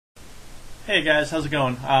Hey guys, how's it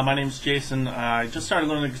going? My name's Jason. I just started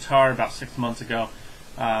learning the guitar about 6 months ago.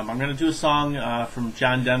 I'm going to do a song from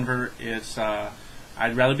John Denver. It's I'd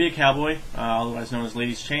Rather Be a Cowboy, otherwise known as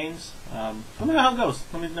Ladies' Chains. Let me know how it goes.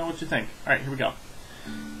 Let me know what you think. Alright, here we go.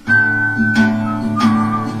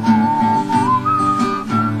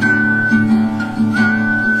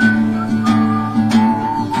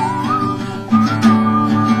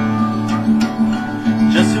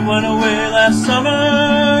 Just went away last summer,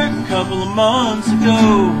 a couple of months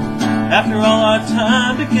ago. After all our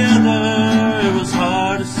time together, it was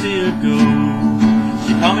hard to see her go.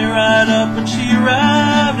 She called me right up when she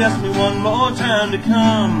arrived, asked me one more time to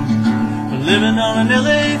come. We're living on an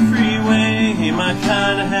LA freeway, ain't my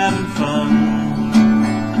kind of having fun.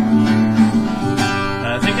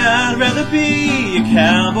 I think I'd rather be a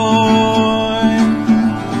cowboy.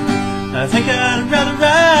 I think I'd rather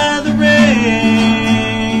ride the range.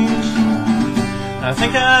 I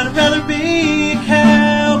think I'd rather be a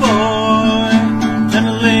cowboy than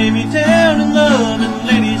to lay me down in love and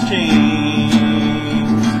ladies'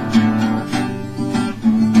 chains.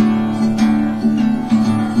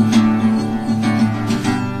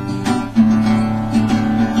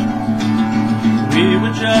 We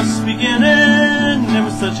were just beginning, it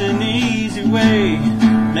was such an easy way,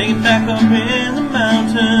 making back up in the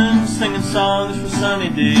mountains, singing songs for sunny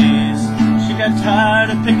days. She got tired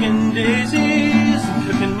of picking daisies and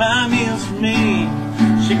cooking my meals for me.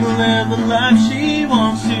 She can live the life she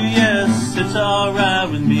wants to, yes, it's alright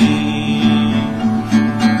with me.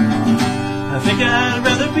 I think I'd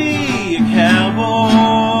rather be a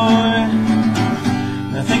cowboy.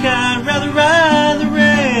 I think I'd rather ride the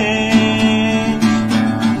range.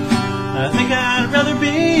 I think I'd rather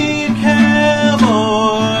be a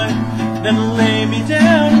cowboy than to lay me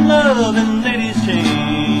down in love and ladies'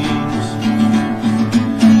 chains.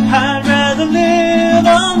 I'd rather live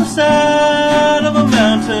on the side of a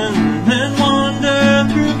mountain than wander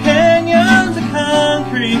through canyons of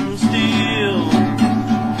concrete and steel.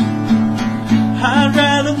 I'd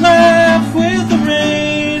rather laugh with the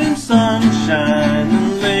rain and sunshine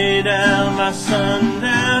than lay down my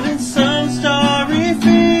sundown in some starry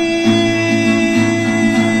field.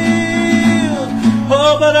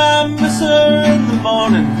 Oh, but I miss her in the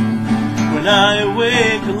morning when I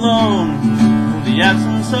awake alone. The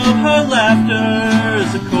absence of her laughter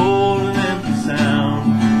is a cold and empty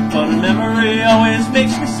sound, but her memory always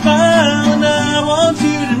makes me smile, and I want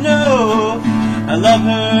you to know I love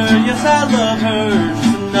her, yes I love her,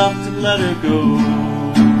 just enough to let her go.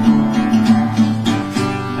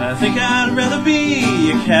 I think I'd rather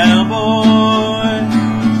be a cowboy.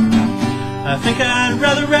 I think I'd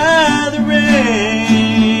rather ride the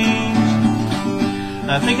range.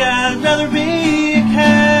 I think I'd rather be a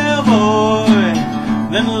cowboy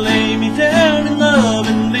than to lay me down in love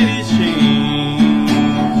and ladies' chains.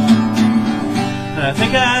 I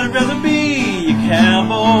think I'd rather be a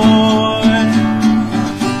cowboy.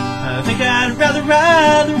 I think I'd rather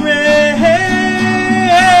ride the range.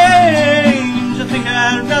 I think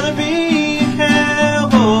I'd rather be a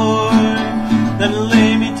cowboy than to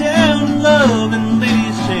lay me down in love and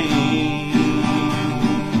ladies' chains.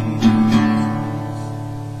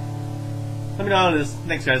 Let me know how it is.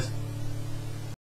 Thanks, guys.